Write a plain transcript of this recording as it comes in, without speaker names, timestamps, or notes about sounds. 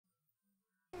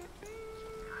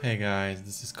Hey guys,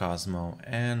 this is Cosmo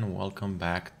and welcome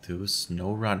back to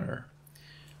SnowRunner.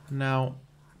 Now,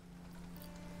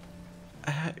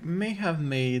 I may have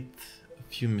made a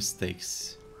few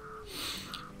mistakes.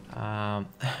 One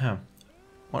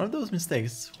of those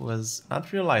mistakes was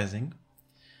not realizing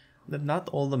that not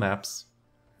all the maps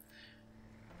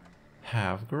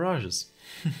have garages.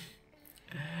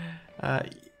 I'm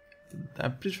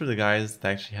pretty sure the guys that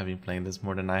actually have been playing this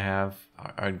more than I have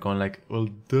are going like, well,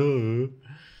 duh.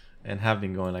 And have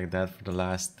been going like that for the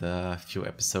last few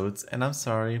episodes, and I'm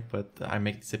sorry, but I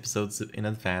make these episodes in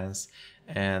advance,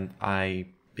 and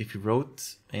if you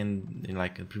wrote in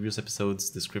like a previous episode's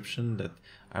description that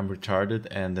I'm retarded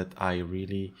and that I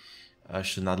really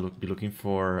should not be looking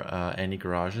for any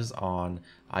garages on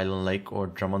Island Lake or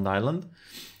Drummond Island,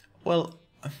 well,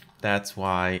 that's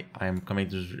why I'm coming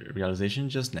to the realization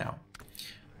just now.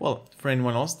 Well, for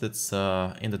anyone else that's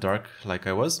in the dark like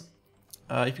I was,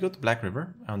 if you go to Black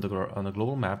River on the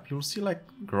global map, you'll see like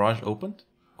garage opened,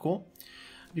 cool.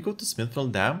 If you go to Smithville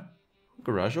Dam,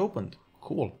 garage opened,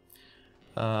 cool.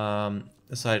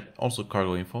 Aside also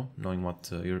cargo info, knowing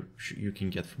what you can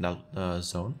get from that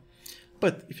zone.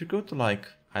 But if you go to like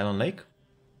Island Lake,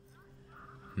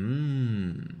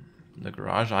 the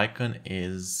garage icon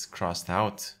is crossed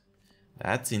out.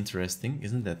 That's interesting,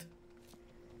 isn't it?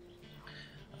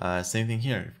 Same thing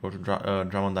here. If you go to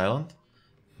Drummond Island.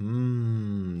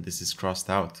 This is crossed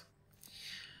out.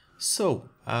 So,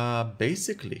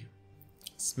 basically,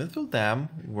 Smithville Dam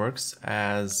works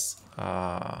as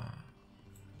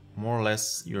more or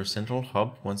less your central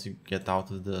hub once you get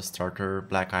out of the starter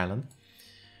Black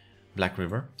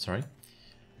River, sorry.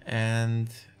 And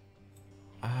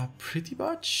pretty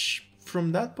much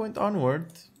from that point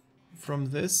onward,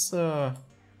 from this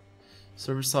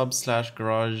service hub /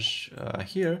 garage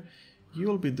here, you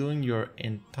will be doing your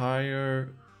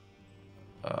entire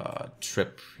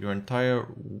trip, your entire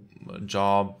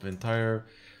job, entire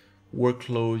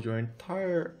workload, your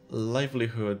entire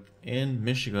livelihood in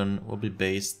Michigan will be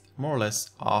based more or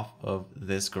less off of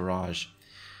this garage.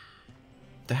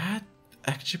 That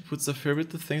actually puts a fair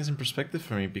bit of things in perspective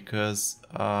for me, because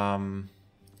I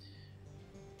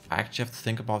actually have to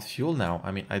think about fuel now.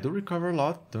 I mean, I do recover a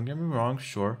lot, don't get me wrong,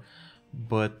 sure,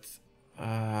 but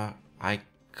I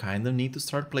kind of need to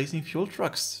start placing fuel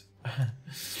trucks.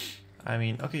 I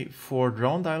mean, okay, for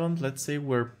Drowned Island, let's say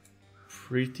we're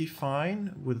pretty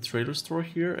fine with the trailer store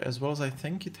here, as well as I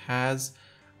think it has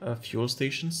a fuel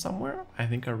station somewhere. I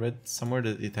think I read somewhere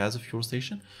that it has a fuel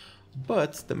station.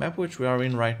 But the map which we are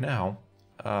in right now,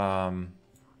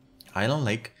 Island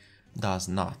Lake, does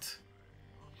not.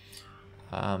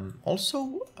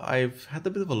 Also, I've had a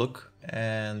bit of a look,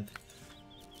 and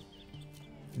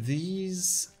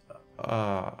these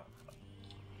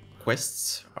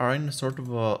quests are in sort of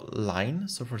a line.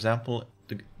 So for example,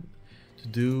 to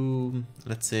do,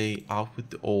 let's say, Out with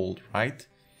the Old, right?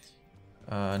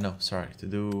 No, sorry, to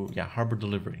do, yeah, Harbor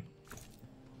Delivery.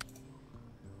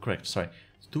 Correct, sorry.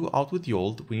 To do Out with the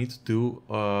Old, we need to do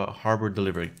Harbor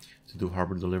Delivery. To do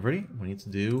Harbor Delivery, we need to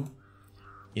do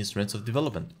Instruments of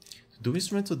Development. To do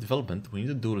Instruments of Development, we need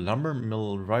to do Lumber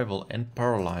Mill Revival and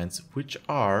Power Lines, which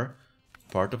are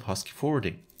part of Husky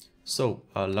Forwarding. So,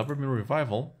 Lumber Mill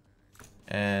Revival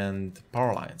and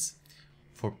Power Lines.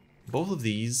 For both of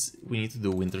these, we need to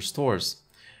do winter stores.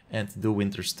 And to do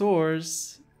winter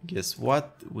stores, guess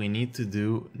what? We need to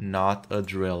do Not a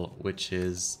Drill, which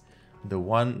is the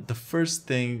first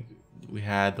thing we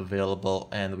had available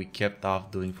and we kept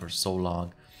off doing for so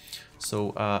long.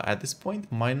 So at this point,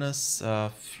 minus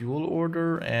fuel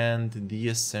order and the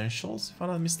essentials, if I'm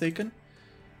not mistaken.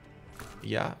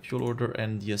 Yeah, fuel order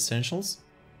and the essentials.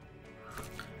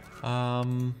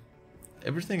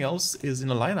 Everything else is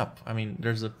in a lineup. I mean,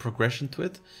 there's a progression to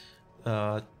it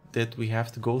that we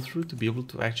have to go through to be able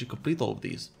to actually complete all of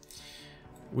these,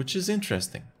 which is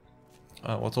interesting.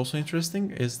 What's also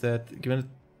interesting is that, given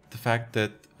the fact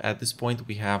that at this point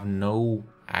we have no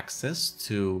access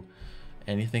to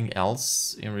anything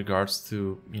else in regards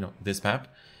to, you know, this map,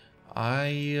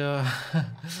 my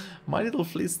little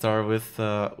fleet star with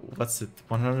what's it,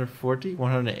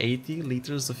 180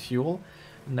 liters of fuel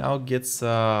now gets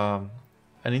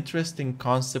an interesting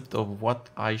concept of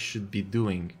what I should be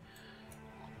doing.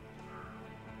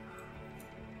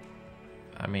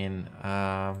 I mean,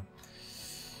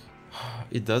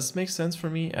 it does make sense for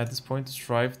me at this point to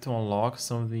strive to unlock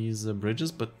some of these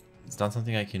bridges, but it's not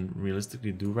something I can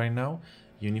realistically do right now,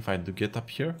 even if I do get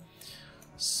up here.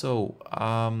 So,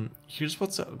 here's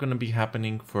what's gonna be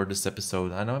happening for this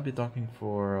episode. I know I've been talking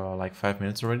for like 5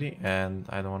 minutes already, and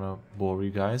I don't want to bore you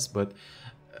guys, but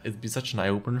it'd be such an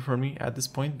eye-opener for me at this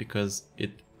point, because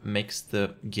it makes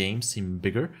the game seem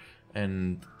bigger,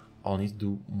 and I'll need to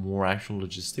do more actual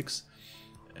logistics,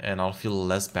 and I'll feel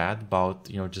less bad about,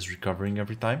 you know, just recovering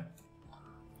every time.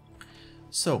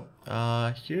 So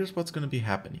here's what's going to be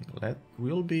happening.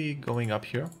 We'll be going up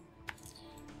here,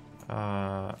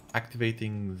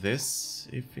 activating this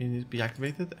if it needs to be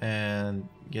activated, and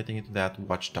getting into that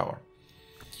watchtower.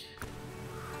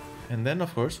 And then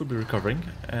of course we'll be recovering,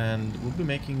 and we'll be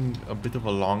making a bit of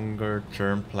a longer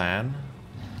term plan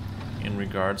in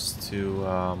regards to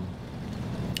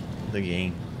the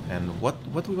game and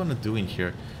what we want to do in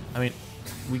here. I mean,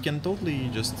 we can totally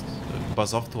just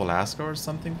buzz off to Alaska or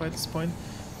something by this point,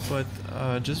 but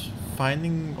just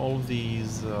finding all of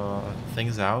these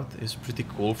things out is pretty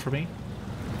cool for me.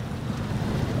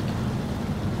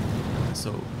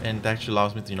 So, and it actually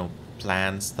allows me to, you know,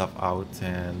 plan stuff out,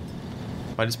 and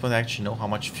by this point I actually know how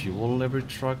much fuel every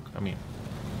truck, I mean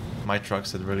my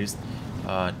trucks at the very least,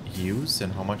 use,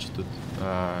 and how much it would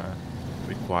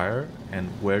require, and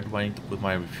where do I need to put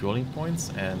my refueling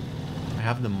points. And I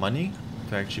have the money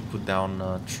to actually put down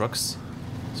trailers,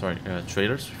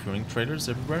 refueling trailers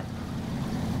everywhere,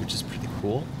 which is pretty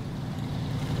cool.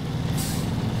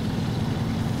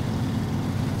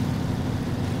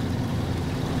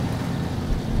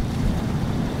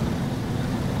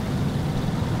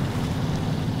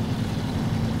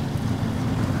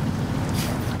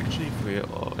 Actually, if we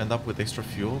end up with extra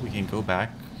fuel, we can go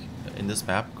back in this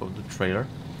map, go to the trailer,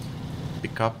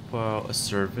 pick up a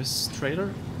service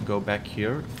trailer, go back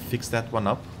here, fix that one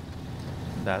up,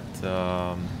 that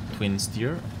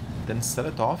Twinsteer, then sell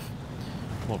it off.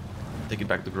 Well, take it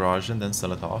back to the garage and then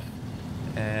sell it off,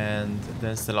 and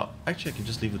then sell out. Actually, I can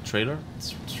just leave the trailer,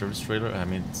 service trailer. I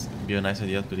mean, it'd be a nice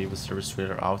idea to leave a service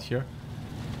trailer out here.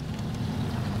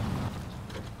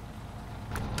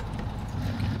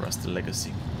 Okay, Rusty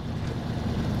Legacy.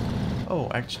 Oh,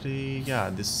 actually, yeah,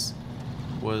 this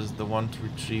was the one to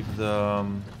retrieve the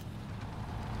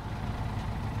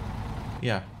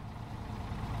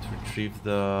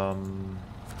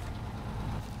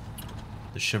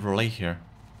the Chevrolet here.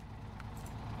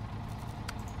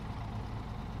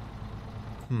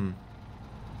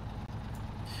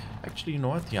 Actually, you know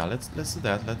what? Yeah, let's do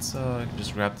that. Let's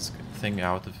just grab this thing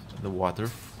out of the water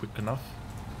quick enough.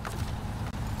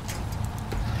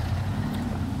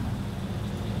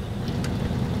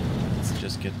 Let's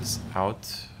just get this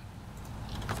out.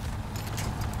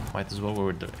 Might as well go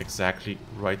with the exactly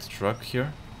right truck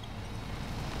here.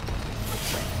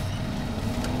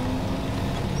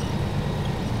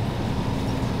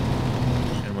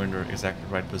 And we're in the exactly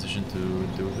right position to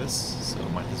do this, so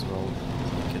might as well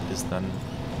get this done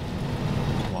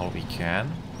while we can.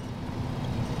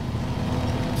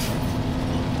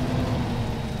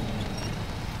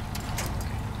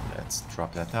 Okay, let's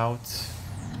drop that out.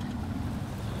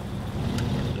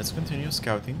 Let's continue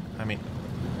scouting. I mean,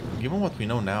 given what we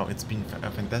know now, it's been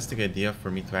a fantastic idea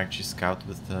for me to actually scout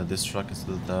with this truck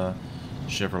instead of the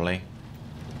Chevrolet,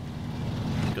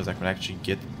 because I can actually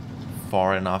get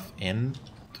far enough in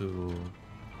to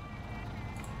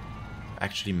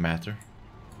actually matter,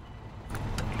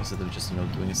 instead of just, you know,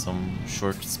 doing some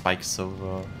short spikes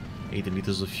of 80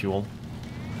 liters of fuel.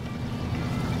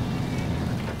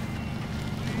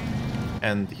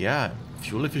 And yeah,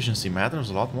 fuel efficiency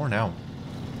matters a lot more now.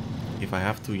 If I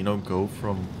have to, you know, go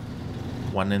from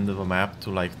one end of a map to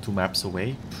like 2 maps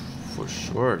away, for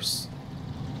sure.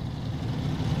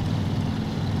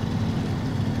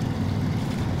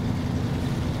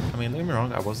 I mean, don't get me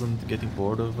wrong, I wasn't getting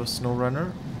bored of a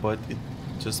SnowRunner, but it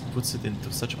just puts it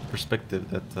into such a perspective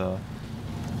that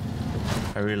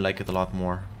I really like it a lot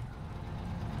more.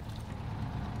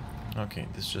 Okay,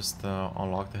 this just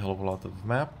unlocked a hell of a lot of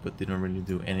map, but didn't really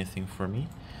do anything for me.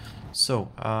 So,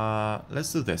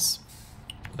 let's do this.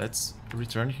 Let's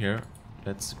return here.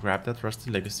 Let's grab that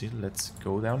Rusty Legacy. Let's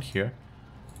go down here.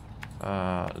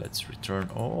 Let's return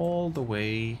all the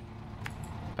way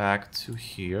back to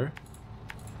here.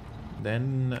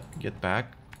 Then get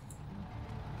back.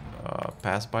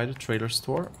 Pass by the trailer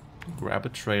store. Grab a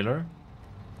trailer.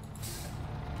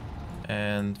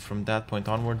 And from that point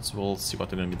onwards, we'll see what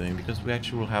we're going to be doing. Because we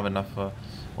actually will have enough...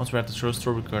 once we're at the trailer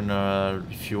store, we're going to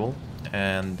refuel.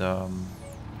 And...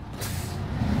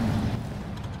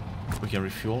 we can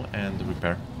refuel and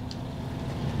repair.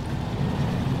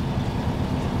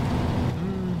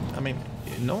 I mean,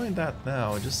 knowing that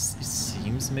now, it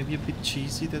seems maybe a bit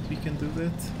cheesy that we can do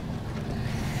that.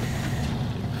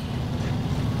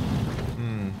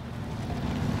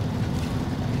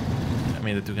 I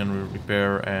mean, that we can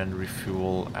repair and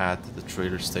refuel at the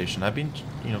trailer station. I've been,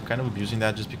 you know, kind of abusing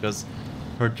that just because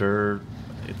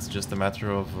it's just a matter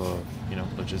of, you know,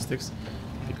 logistics.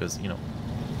 Because, you know,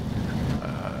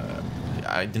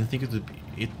 I didn't think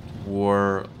it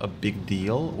were a big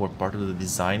deal or part of the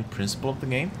design principle of the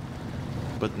game.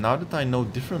 But now that I know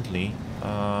differently,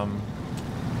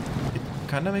 it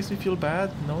kind of makes me feel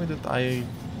bad knowing that I,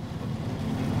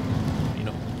 you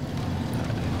know,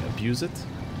 abuse it.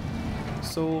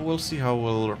 So we'll see how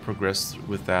we'll progress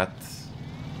with that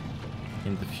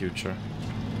in the future.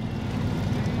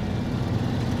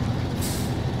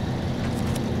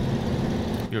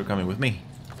 You're coming with me.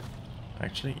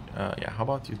 Actually, yeah, how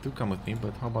about you do come with me,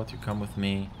 but how about you come with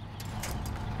me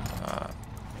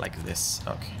like this?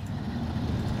 Okay.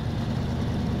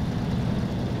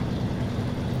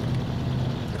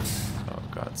 Oh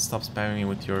god, stop spamming me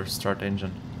with your start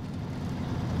engine.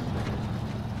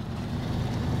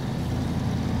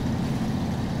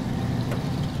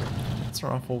 Let's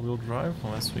run off all-wheel drive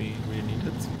unless we really need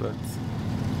it, but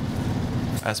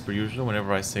as per usual,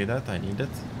 whenever I say that, I need it.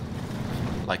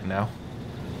 Like now.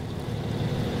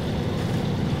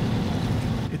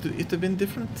 It would have been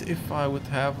different if I would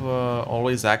have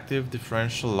always active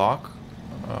differential lock.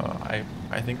 I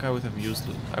think I would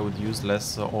use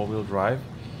less all-wheel drive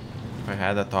if I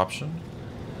had that option.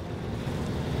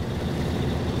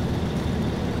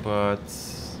 But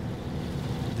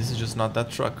this is just not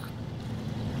that truck.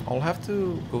 I'll have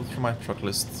to go through my truck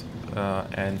list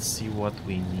and see what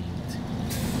we need.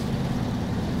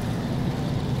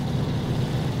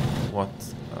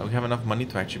 We have enough money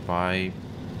to actually buy,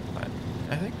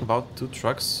 I think, about 2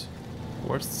 trucks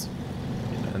worth,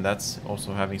 and that's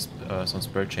also having some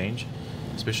spare change,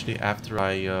 especially after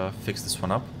I fix this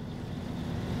one up,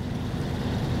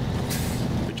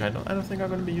 which I don't think I'm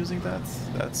going to be using that.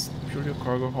 That's purely a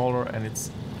cargo hauler, and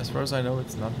it's, as far as I know,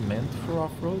 it's not meant for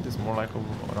off-road. It's more like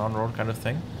an on-road kind of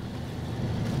thing,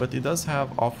 but it does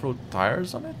have off-road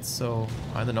tires on it, so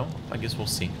I don't know. I guess we'll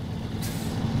see.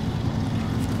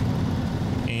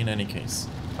 In any case,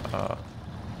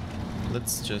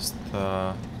 let's just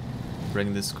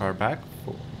bring this car back,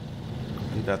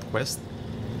 complete that quest,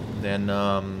 then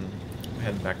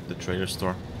head back to the trailer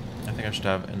store. I think I should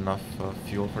have enough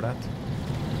fuel for that.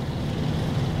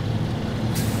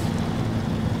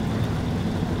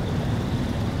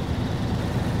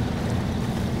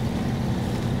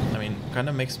 I mean, kind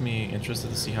of makes me interested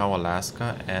to see how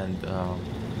Alaska and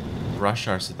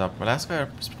Russia are set up. Alaska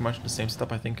is pretty much the same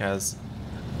setup, I think, as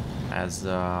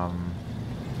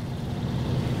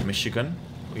Michigan.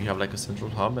 You have like a central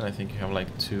hub, and I think you have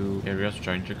like 2 areas which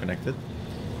are interconnected.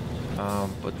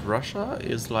 But Russia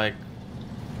is like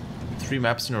 3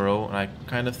 maps in a row, and I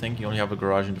kind of think you only have a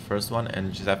garage in the first one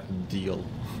and just have to deal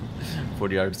for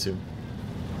the other 2.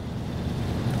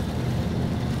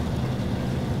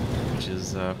 Which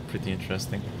is pretty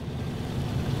interesting.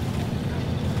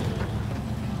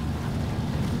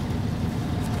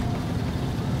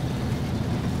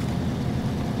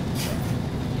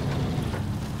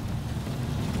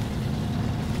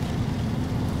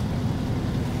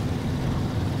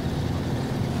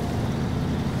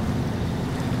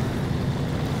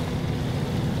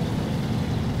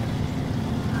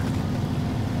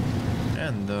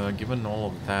 Given all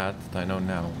of that I know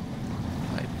now,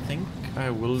 I think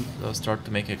I will start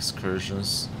to make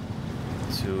excursions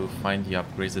to find the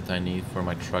upgrades that I need for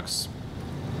my trucks.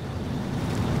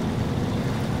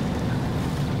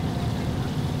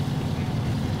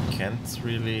 Can't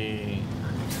really...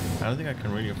 I don't think I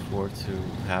can really afford to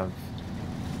have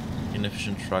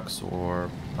inefficient trucks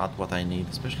or not what I need,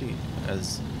 especially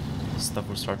as stuff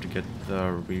will start to get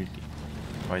really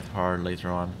quite hard later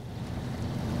on.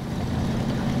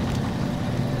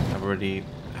 I've already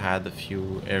had a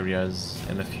few areas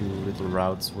and a few little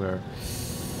routes where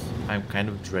I'm kind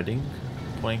of dreading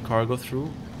pulling cargo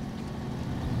through.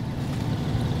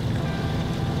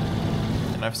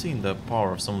 And I've seen the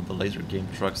power of some of the laser game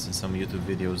trucks in some YouTube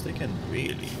videos. They can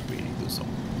really do some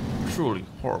truly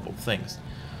horrible things.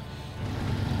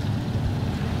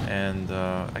 And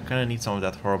I kind of need some of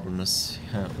that horribleness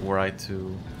were I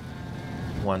to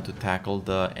want to tackle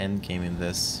the end game in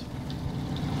this.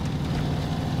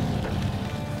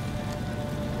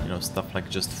 You know, stuff like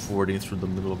just fording through the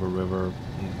middle of a river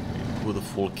with a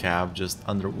full cab just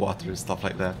underwater and stuff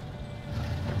like that.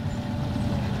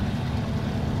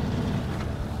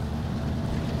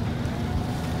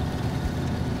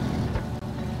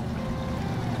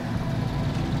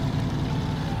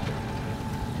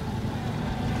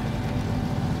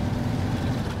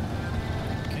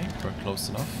 Okay, we're close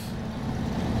enough.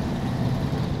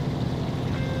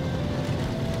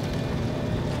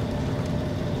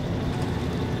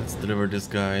 Deliver this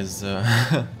guy's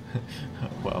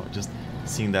wow, just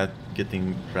seeing that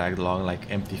getting dragged along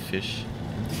like empty fish.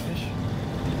 Empty fish?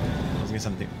 I was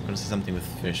gonna say something with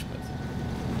fish, but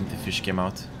And the fish came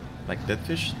out. Like dead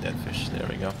fish? Dead fish. There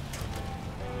we go.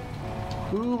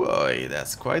 Ooh boy,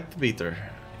 that's quite the beater.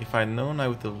 If I'd known, I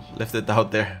would have left it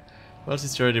out there. Well,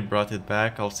 since you already brought it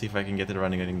back, I'll see if I can get it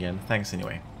running again. Thanks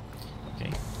anyway. Okay,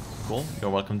 cool.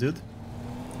 You're welcome, dude.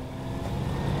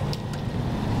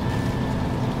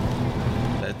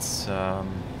 Let's head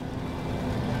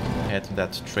to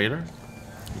that trailer.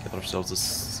 Get ourselves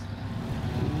this.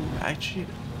 Actually,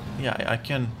 yeah, I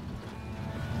can.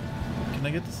 Can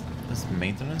I get this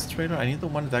maintenance trailer? I need the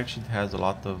one that actually has a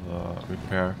lot of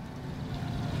repair.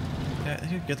 Yeah, I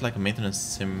could get like a maintenance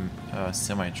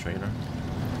semi-trailer.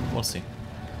 We'll see.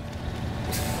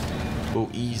 Oh,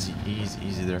 easy, easy,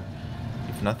 easy there.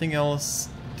 If nothing else,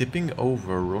 tipping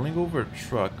over, rolling over a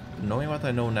truck, knowing what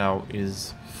I know now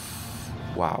is...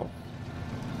 wow.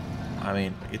 I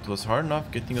mean, it was hard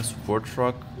enough getting a support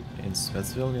truck in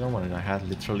Smithville, you know, when I had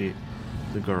literally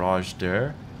the garage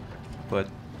there. But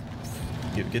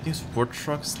getting support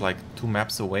trucks like 2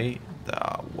 maps away,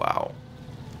 wow.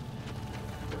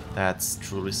 That's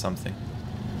truly something.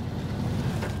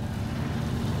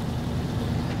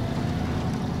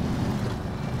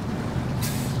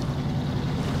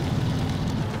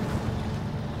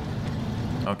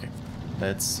 Okay,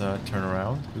 let's turn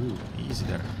around. Ooh, easy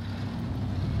there.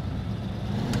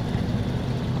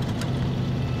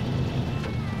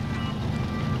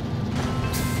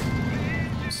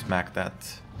 Smack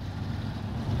that.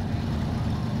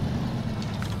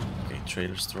 Okay,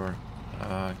 trailer store.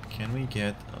 Can we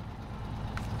get...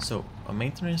 so, a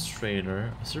maintenance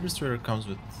trailer, a service trailer comes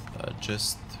with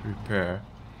just repair.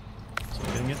 So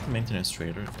I'm gonna get the maintenance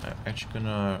trailer. I'm actually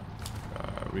gonna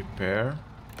repair.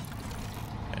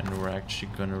 And we're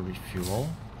actually gonna refuel.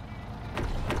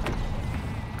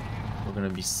 We're gonna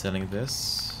be selling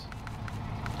this.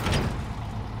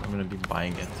 I'm gonna be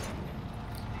buying it.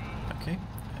 Okay.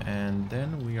 And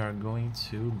then we are going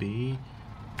to be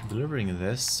delivering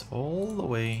this all the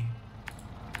way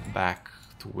back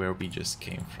to where we just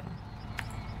came from.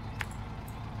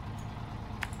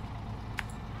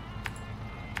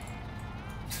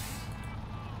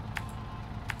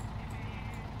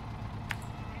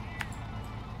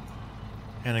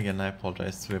 And again, I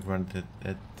apologize to everyone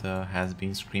that has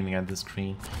been screaming at the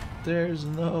screen. There's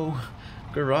no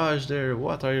garage there.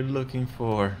 What are you looking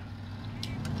for?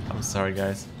 I'm sorry,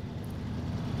 guys.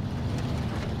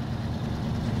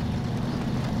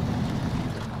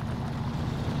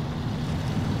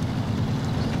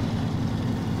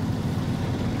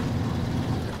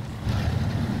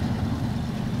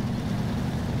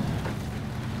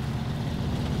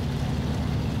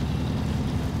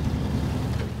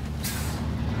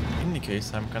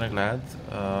 I'm kind of glad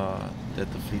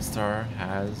that the Fleetstar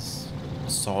has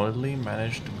solidly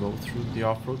managed to go through the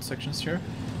off-road sections here.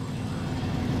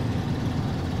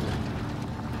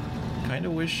 Kind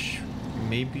of wish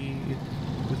maybe it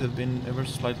would have been ever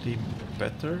slightly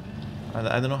better.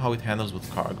 I don't know how it handles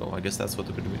with cargo. I guess that's what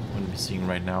we're going to be seeing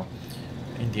right now.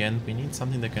 In the end, we need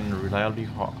something that can reliably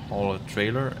haul a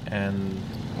trailer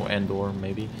and/or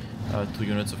maybe 2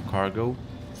 units of cargo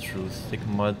through thick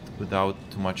mud without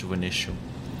too much of an issue.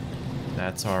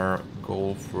 That's our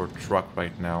goal for a truck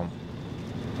right now.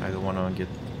 I don't want to get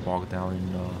bogged down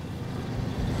in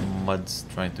muds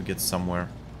trying to get somewhere.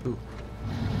 Ooh.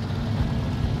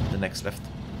 The next left.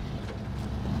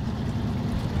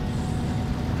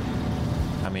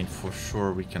 I mean, for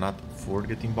sure we cannot afford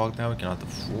getting bogged down, we cannot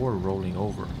afford rolling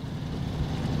over.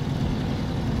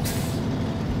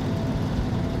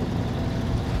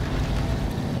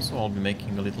 I'll be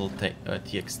making a little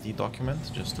TXT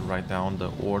document just to write down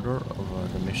the order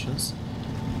of the missions.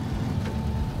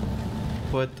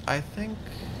 But I think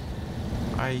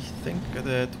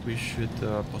that we should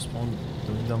postpone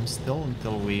doing them still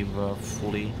until we've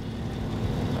fully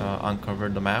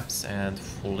uncovered the maps and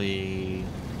fully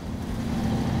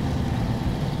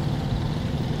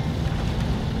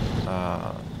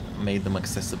made them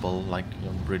accessible, like, you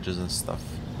know, bridges and stuff.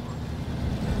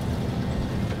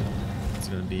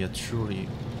 Going to be a truly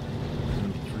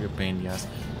a pain in the ass.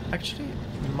 Actually,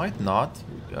 it might not.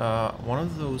 One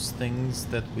of those things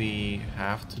that we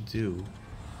have to do,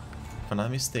 if I'm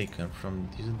not mistaken, from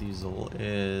Diesel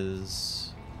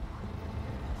is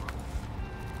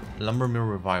lumber mill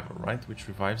revival, right? Which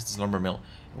revives this lumber mill.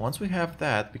 Once we have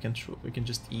that, we can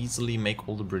just easily make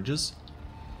all the bridges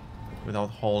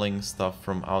without hauling stuff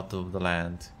from out of the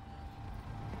land.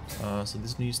 So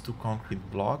this needs 2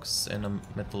 concrete blocks and a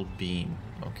metal beam.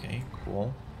 Okay,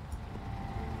 cool.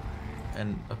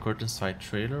 And a curtain side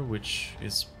trailer, which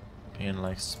is in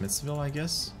like Smithville, I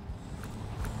guess.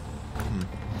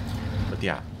 But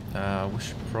yeah, we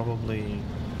should probably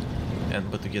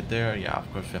But to get there, yeah,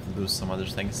 of course we have to do some other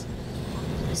things.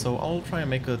 So I'll try and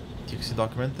make a TXT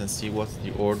document and see what's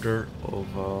the order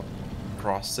of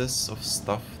process of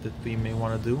stuff that we may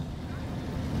want to do.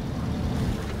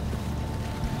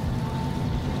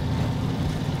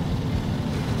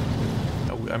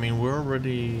 I mean, we're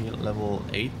already level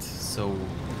 8, so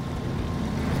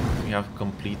we have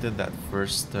completed that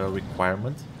first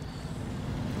requirement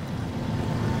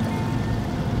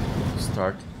to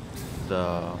start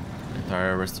the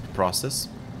entire rest of the process.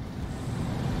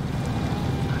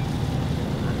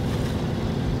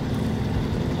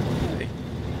 Okay,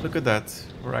 look at that,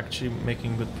 we're actually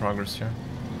making good progress here.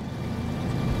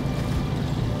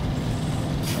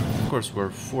 Of course, we're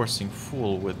forcing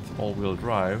full with all-wheel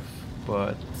drive,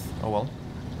 but oh well.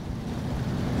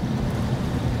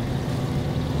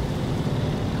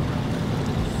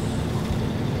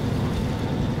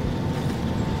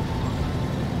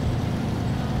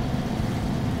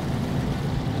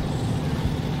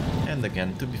 And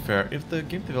again, to be fair, if the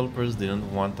game developers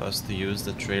didn't want us to use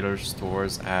the trailer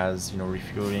stores as, you know,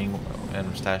 refueling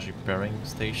and slash repairing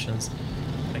stations,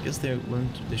 I guess they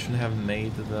shouldn't have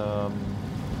made the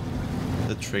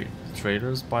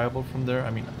trailers viable from there. I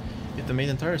mean, it made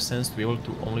entire sense to be able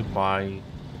to only buy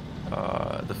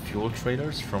the fuel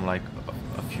trailers from like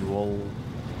a fuel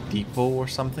depot or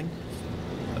something,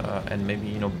 and maybe,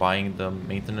 you know, buying the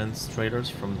maintenance trailers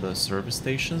from the service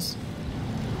stations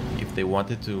if they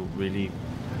wanted to really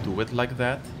do it like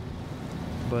that.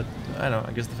 But I don't know,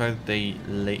 I guess the fact that they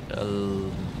leave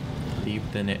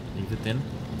it in.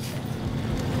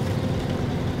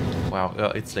 Wow,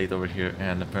 it's late over here,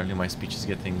 and apparently my speech is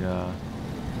getting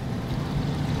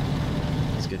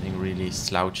really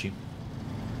slouchy.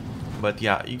 But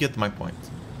yeah, you get my point.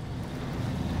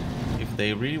 If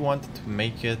they really wanted to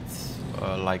make it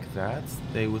like that,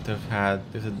 they would have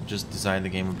just designed the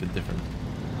game a bit different.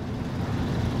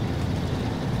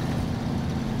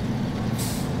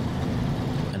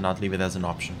 And not leave it as an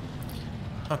option.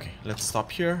 Okay, let's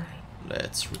stop here.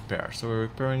 Let's repair. So we're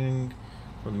repairing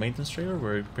for the maintenance trailer,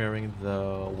 we're repairing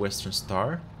the Western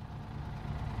Star.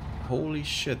 Holy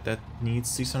shit, that needs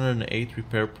 608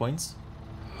 repair points.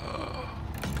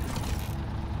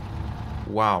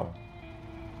 Wow.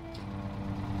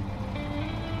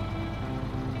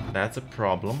 That's a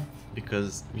problem,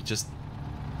 because we just...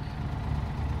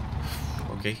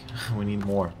 Okay, we need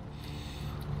more.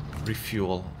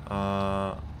 Refuel.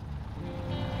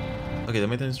 Okay, the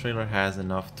maintenance trailer has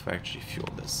enough to actually fuel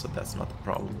this, so that's not a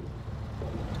problem.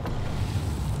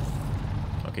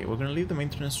 Okay, we're gonna leave the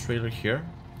maintenance trailer here,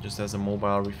 just as a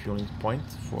mobile refueling point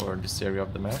for this area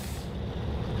of the map.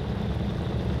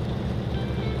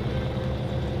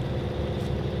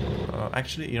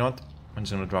 Actually, you know what? I'm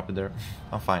just gonna drop it there.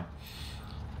 I'm fine.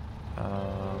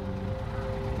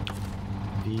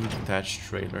 The detached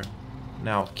trailer.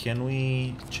 Now, can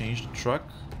we change the truck?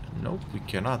 Nope, we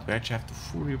cannot. We actually have to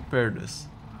fully repair this.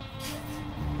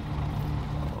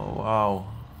 Oh wow,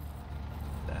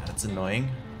 that's annoying.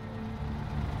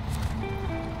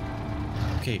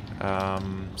 Okay,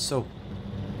 so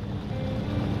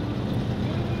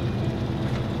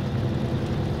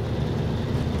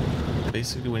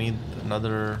basically we need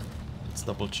another. Let's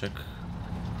double check.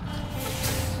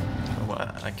 Oh,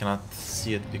 I cannot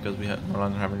see it because we no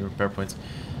longer have any repair points.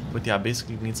 But yeah,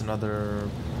 basically it needs another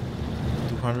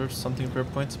 200 something repair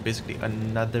points. Basically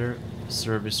another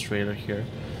service trailer here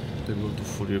to be able to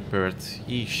fully repair it.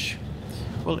 Eesh.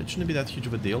 Well, it shouldn't be that huge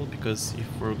of a deal, because if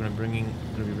we're gonna be bringing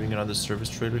another service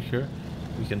trailer here,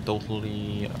 we can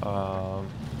totally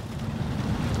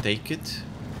take it.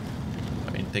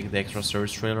 I mean, take the extra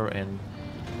service trailer and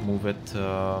move it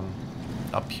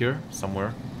up here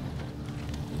somewhere,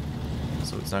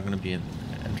 so it's not gonna be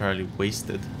entirely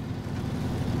wasted.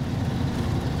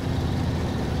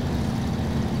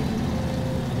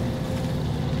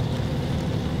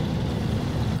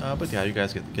 But yeah, you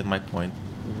guys get my point.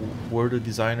 Were the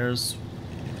designers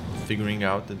figuring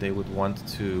out that they would want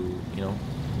to, you know,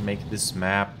 make this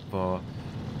map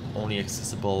only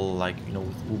accessible, like, you know,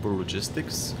 with Uber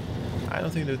logistics? I don't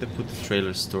think that they put the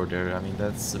trailer store there. I mean,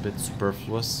 that's a bit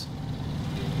superfluous.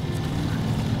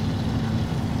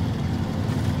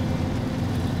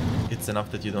 It's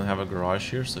enough that you don't have a garage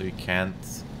here, so you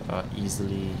can't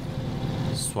easily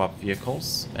swap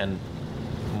vehicles, and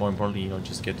more importantly, you know,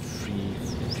 just get free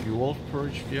fuel for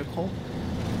each vehicle.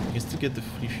 You can still get the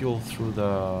free fuel through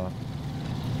the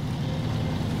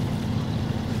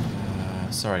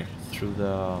through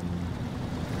the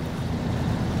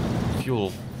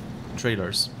fuel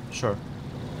trailers, sure,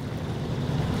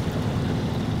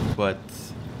 but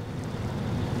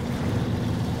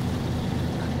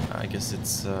I guess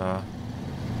it's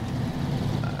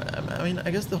I mean,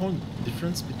 I guess the whole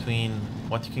difference between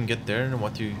what you can get there and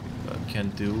what you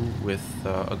can do with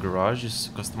a garage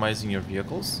is customizing your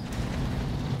vehicles.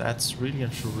 That's really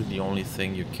and truly the only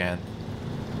thing you can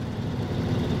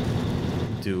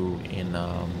do in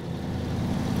a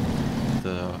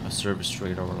service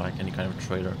trailer or like any kind of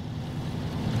trailer.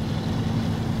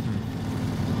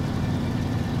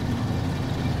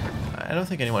 I don't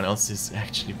think anyone else is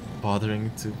actually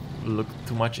bothering to look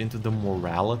too much into the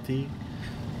morality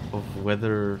of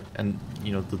whether, and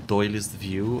you know, the doylist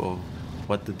view of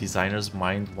what the designer's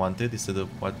mind wanted instead of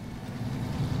what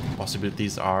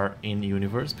possibilities are in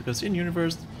universe, because in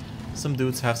universe some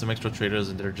dudes have some extra trailers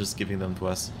and they're just giving them to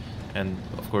us, and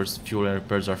of course fuel and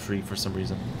repairs are free for some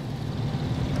reason.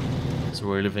 So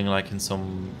we're living like in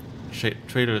some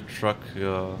trailer truck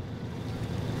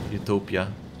utopia.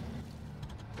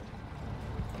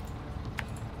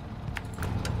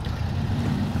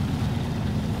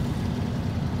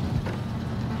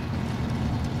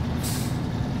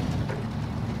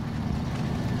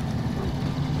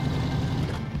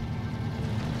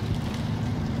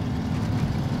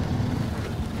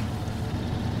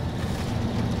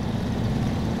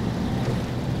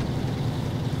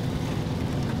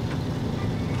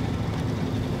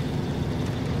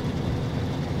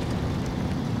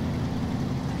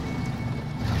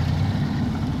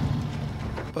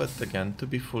 But again, to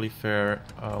be fully fair,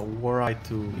 were I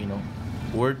to, you know,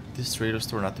 were this trailer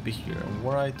store not to be here,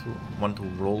 were I to want to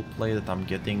roleplay that I'm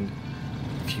getting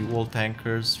fuel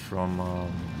tankers from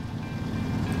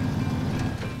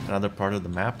another part of the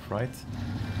map, right?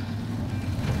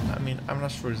 I mean, I'm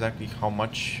not sure exactly how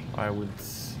much I would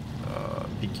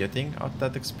be getting out of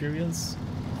that experience.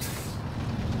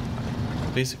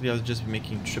 Basically, I would just be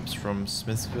making trips from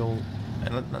Smithville,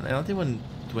 and not even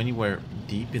to anywhere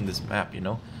deep in this map, you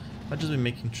know. I'd just be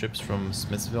making trips from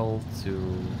Smithville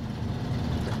to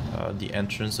the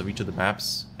entrance of each of the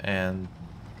maps, and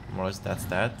more or less that's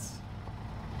that.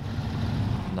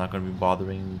 I'm not going to be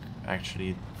bothering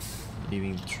actually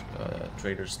leaving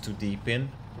traders too deep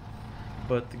in,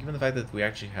 but given the fact that we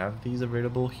actually have these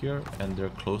available here and they're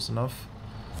close enough,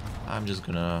 I'm just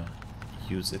gonna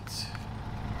use it.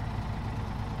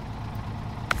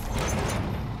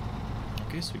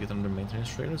 Okay, so we get another maintenance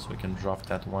trailer, so we can drop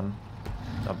that one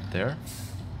up there.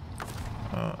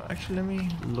 Actually, let me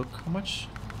look how much.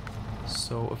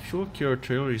 So a fuel carrier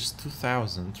trailer is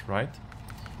 2,000, right?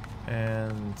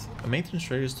 And a maintenance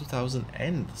trailer is 2,000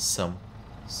 and some.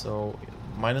 So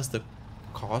minus the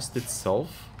cost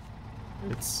itself,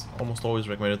 it's almost always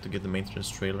recommended to get the maintenance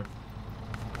trailer.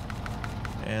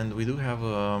 And we do have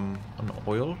an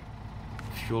oil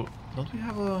fuel. Don't we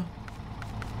have a?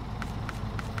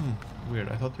 Weird.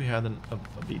 I thought we had an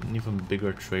even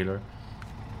bigger trailer,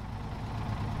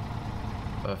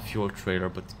 a fuel trailer,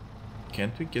 but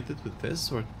can't we get it with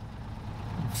this? Or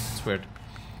it's weird.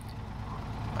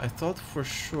 I thought for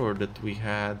sure that we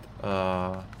had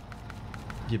the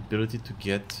ability to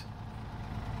get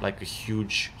like a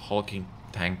huge hulking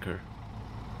tanker.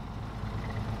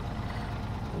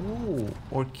 Oh,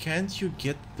 or can't you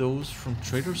get those from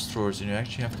trader stores? And you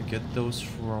actually have to get those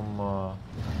from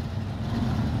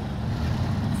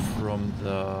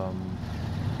the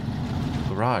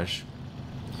garage.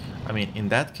 I mean, in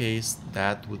that case,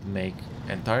 that would make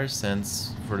entire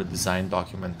sense for the design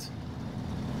document.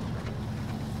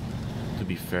 To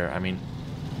be fair, I mean,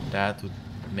 that would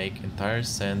make entire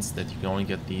sense that you can only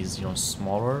get these, you know,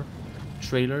 smaller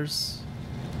trailers,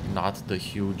 not the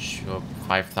huge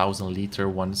 5,000 liter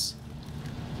ones.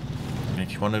 And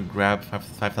if you want to grab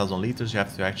 5,000 liters, you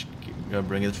have to actually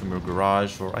bring it from your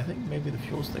garage, or I think maybe the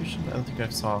fuel station. I don't think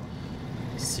I've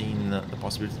seen the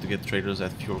possibility to get trailers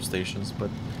at fuel stations, but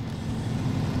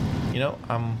you know,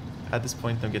 at this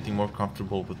point I'm getting more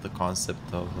comfortable with the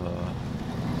concept of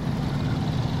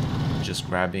just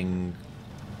grabbing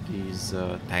these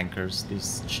tankers,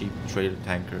 these cheap trailer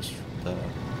tankers from the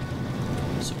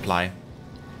supply.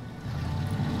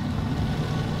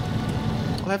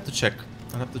 I'll have to check.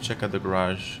 I'll have to check at the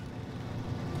garage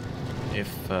if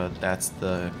that's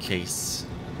the case,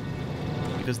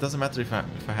 because it doesn't matter if I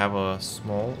have a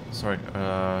small, sorry,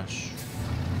 a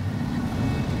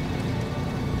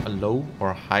low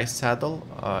or high saddle.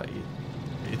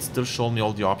 It still showed me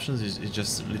all the options. It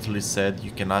just literally said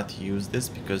you cannot use this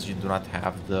because you do not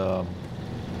have the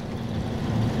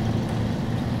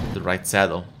right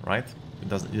saddle, right? It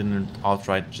didn't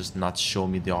outright just not show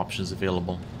me the options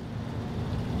available.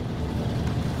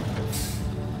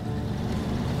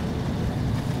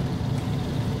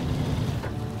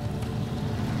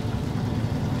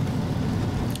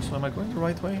 So am I going the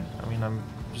right way? I mean, I'm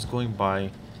just going by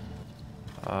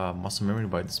muscle memory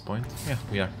by this point. Yeah,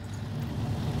 we are.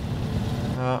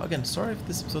 Again, sorry if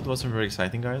this episode wasn't very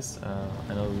exciting, guys.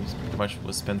 I know we pretty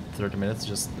much spent 30 minutes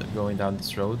just going down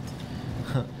this road,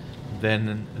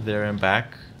 then there and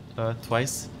back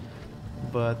twice.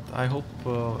 But I hope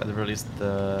at the very least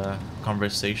the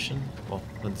conversation, well,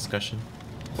 the discussion,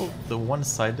 well, the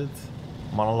one-sided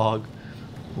monologue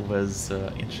was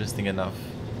interesting enough.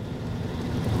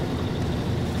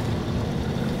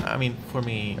 I mean, for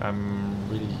me, I'm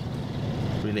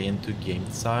really into game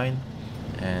design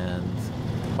and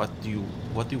what do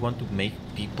you want to make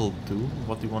people do,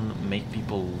 what do you want to make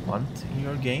people want in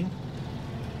your game,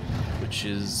 which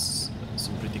is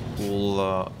some pretty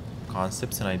cool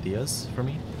concepts and ideas for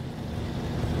me.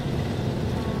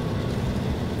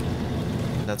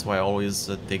 That's why I always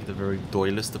take the very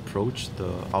doylist approach,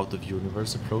 the out of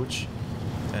universe approach,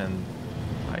 and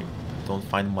I don't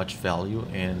find much value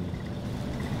in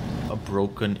a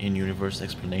broken in-universe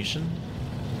explanation.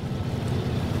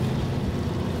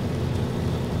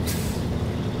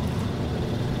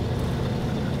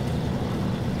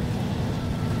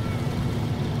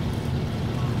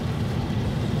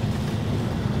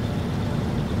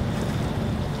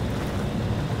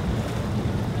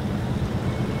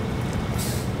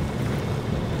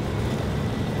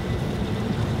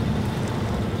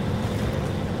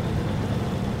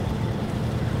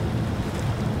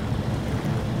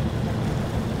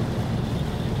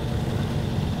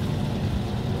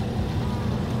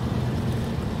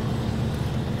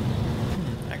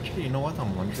 You know what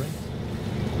I'm wondering?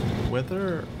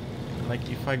 Whether, like,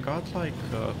 if I got like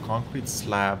concrete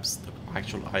slabs, the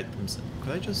actual items,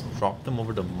 could I just drop them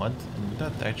over the mud and would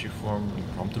that actually form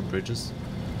impromptu bridges?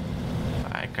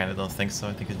 I kind of don't think so.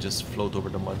 I think it just float over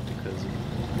the mud because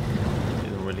they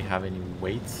don't really have any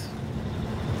weight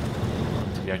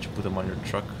until you actually put them on your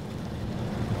truck.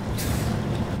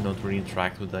 They don't really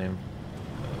interact with the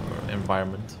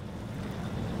environment.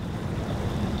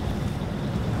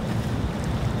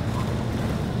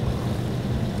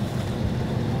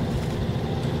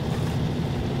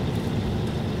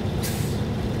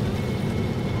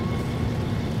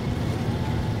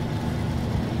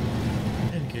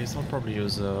 I'll probably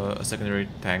use a secondary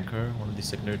tanker, one of these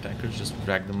secondary tankers, just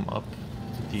drag them up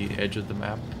to the edge of the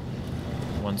map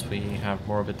once we have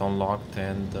more of it unlocked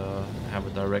and have a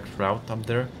direct route up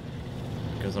there,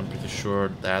 because I'm pretty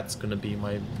sure that's gonna be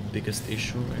my biggest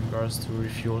issue in regards to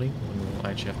refueling, when we'll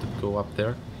actually have to go up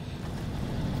there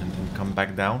and then come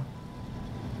back down,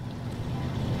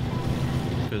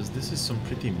 because this is some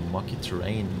pretty mucky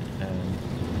terrain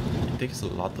and it takes a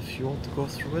lot of fuel to go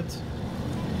through it.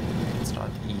 It's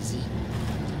not easy.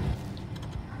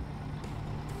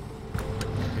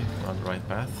 Okay, we're on the right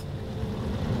path.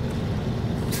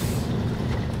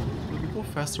 Will we go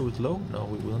faster with low? No,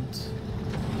 we won't.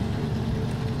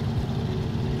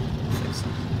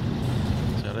 Excellent.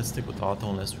 So yeah, let's stick with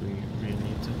auto unless we really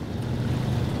need to.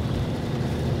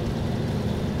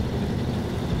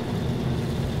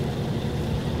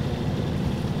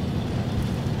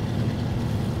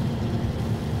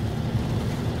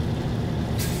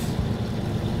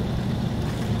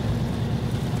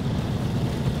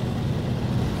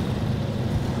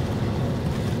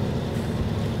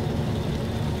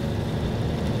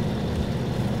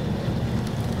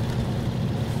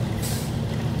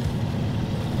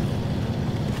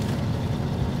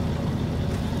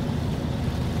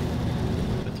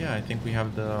 I think we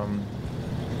have the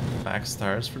max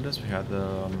tires for this. We have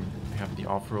the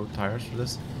off-road tires for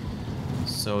this.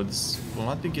 So this will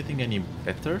not be getting any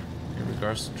better in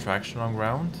regards to traction on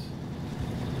ground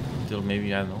until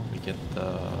maybe, I don't know, we get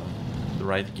the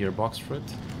right gearbox for it.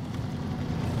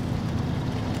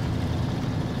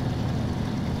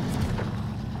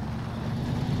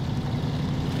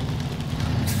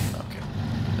 Okay,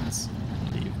 let's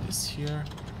leave this here.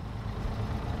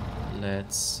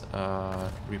 Let's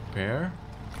repair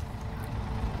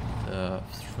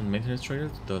from the maintenance trailer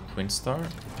to the Twinsteer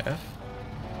F.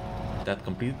 That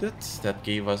completed it. That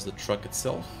gave us the truck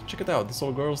itself. Check it out. This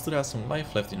old girl still has some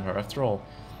life left in her after all.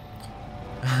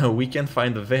 We can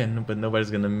find the VIN, but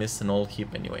nobody's gonna miss an old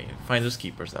heap anyway. Finders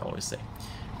keepers, I always say.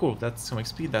 Cool. That's some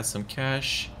XP. That's some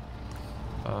cash.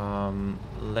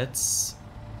 Let's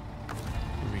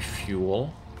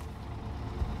refuel.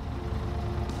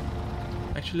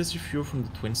 Actually, let's refuel from the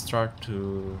Twinsteer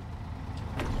to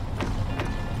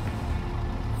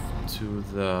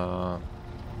the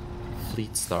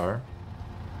Fleetstar.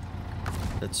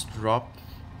 Let's drop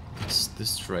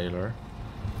this trailer.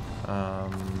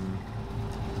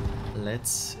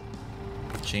 Let's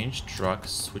change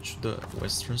trucks, switch to the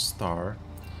Western Star.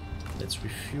 Let's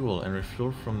refuel and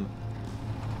refuel from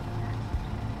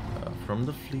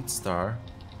the Fleetstar.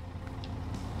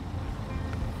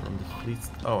 From the fleet.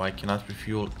 Oh, I cannot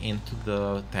refuel into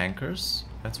the tankers.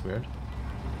 That's weird.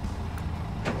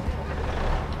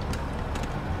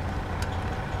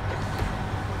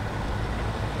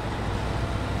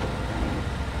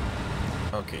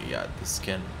 Okay, yeah, this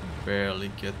can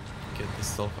barely get this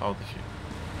stuff out of here.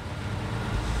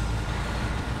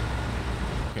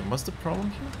 Okay, what's the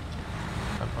problem here?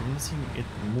 I'm not seeing it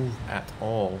move at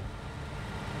all.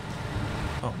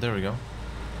 Oh, there we go.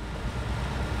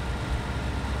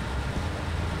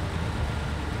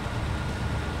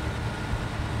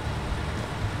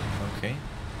 Okay,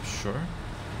 sure.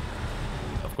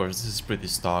 Of course, this is pretty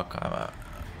stock.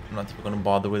 I'm not even gonna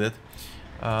bother with it.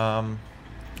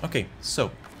 Okay,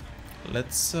 so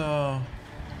let's yeah,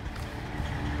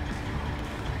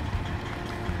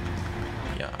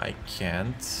 I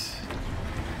can't.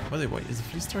 By the way, is the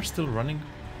Fleetstar still running?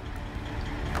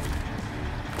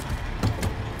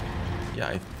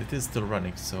 Yeah, it is still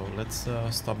running, so let's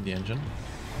stop the engine.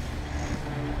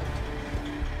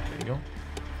 There you go.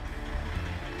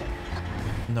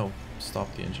 No,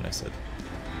 stop the engine, I said.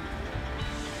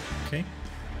 Okay.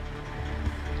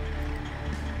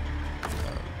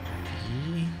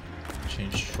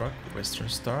 Change truck, Western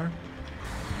Star.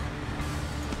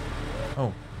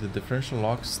 Oh, the differential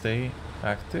locks stay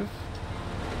active?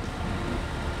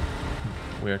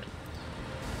 Weird.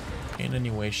 In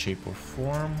any way, shape or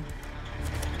form.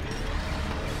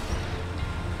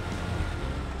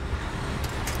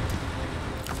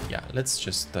 Yeah, let's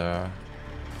just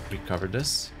recover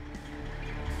this.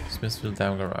 Smithfield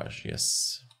Down Garage,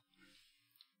 yes.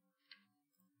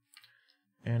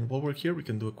 And while we're here, we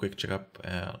can do a quick checkup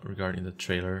regarding the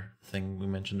trailer thing we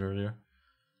mentioned earlier.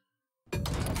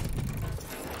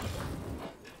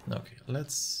 Okay,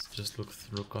 let's just look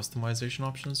through customization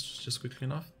options just quickly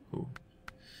enough. Ooh.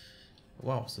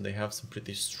 Wow, so they have some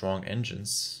pretty strong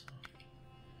engines.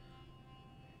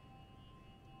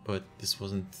 But this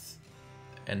wasn't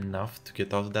enough to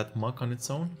get out of that muck on its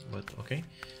own, but okay.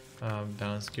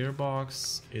 Balanced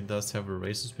gearbox, it does have a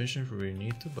race suspension if we really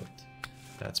need to, but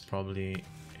that's probably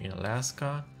in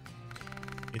Alaska.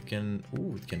 It can,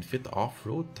 ooh, it can fit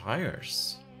off-road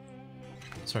tires.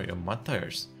 Sorry, mud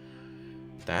tires.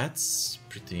 That's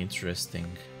pretty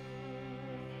interesting.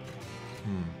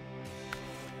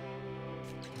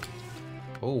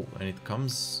 Oh, and it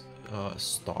comes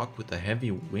stock with a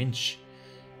heavy winch.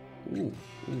 Ooh,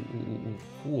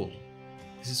 cool.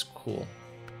 This is cool.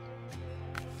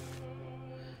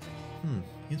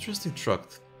 Interesting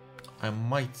truck. I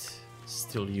might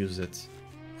still use it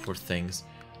for things.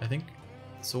 I think.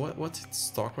 So what's its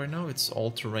stock right now? It's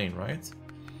all terrain, right?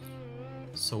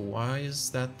 So why is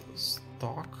that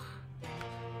stock?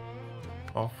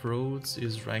 Off-roads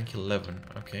is rank 11,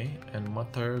 okay, and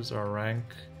mud tires are rank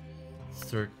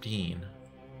 13.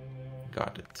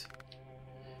 Got it.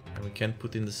 And we can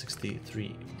put in the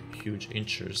 63 huge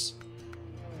inchers.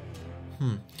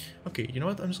 Okay, you know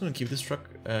what? I'm just gonna keep this truck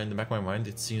in the back of my mind.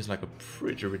 It seems like a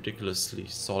pretty ridiculously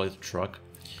solid truck.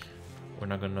 We're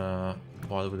not gonna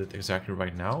bother with it exactly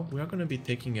right now. We are gonna be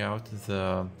taking out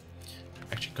the...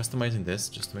 Actually customizing this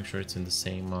just to make sure it's in the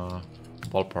same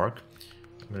ballpark.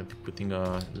 I'm gonna be putting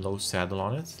a low saddle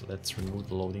on it. Let's remove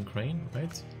the loading crane,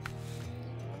 right?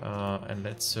 And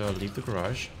let's leave the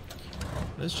garage.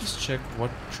 Let's just check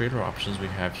what trailer options we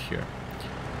have here.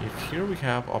 If here we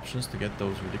have options to get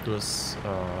those ridiculous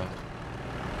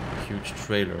huge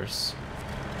trailers.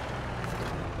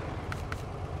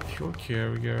 Fuel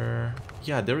carrier.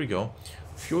 Yeah, there we go.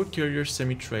 Fuel carrier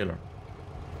semi-trailer.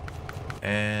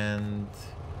 And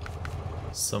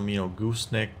some, you know,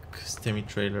 gooseneck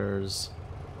semi-trailers.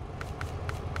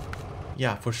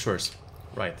 Yeah, for sure.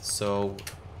 Right, so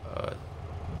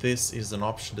this is an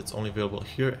option that's only available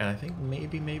here, and I think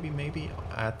maybe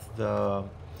at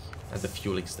the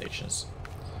fueling stations.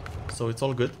 So it's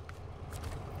all good.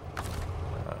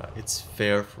 It's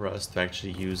fair for us to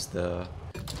actually use the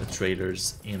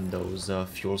trailers in those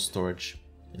fuel storage.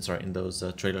 Sorry, in those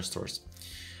trailer stores.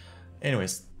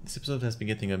 Anyways, this episode has been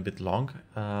getting a bit long.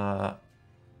 I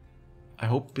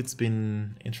hope it's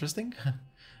been interesting,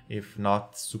 if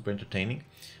not super entertaining.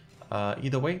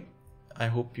 Either way, I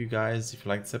hope you guys, if you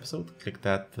like this episode, click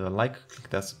that like, click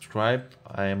that subscribe.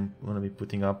 I am going to be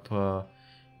putting up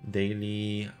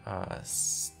daily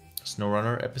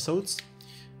SnowRunner episodes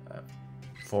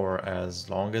for as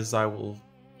long as I will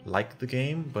like the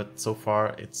game, but so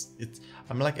far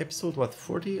I'm like episode what,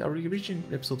 40? Are we reaching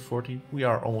episode 40? We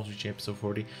are almost reaching episode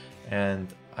 40,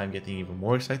 and I'm getting even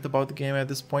more excited about the game at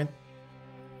this point.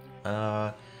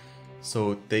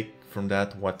 So take from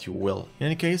that what you will. In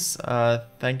any case,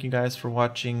 thank you guys for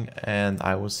watching, and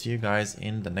I will see you guys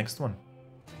in the next one.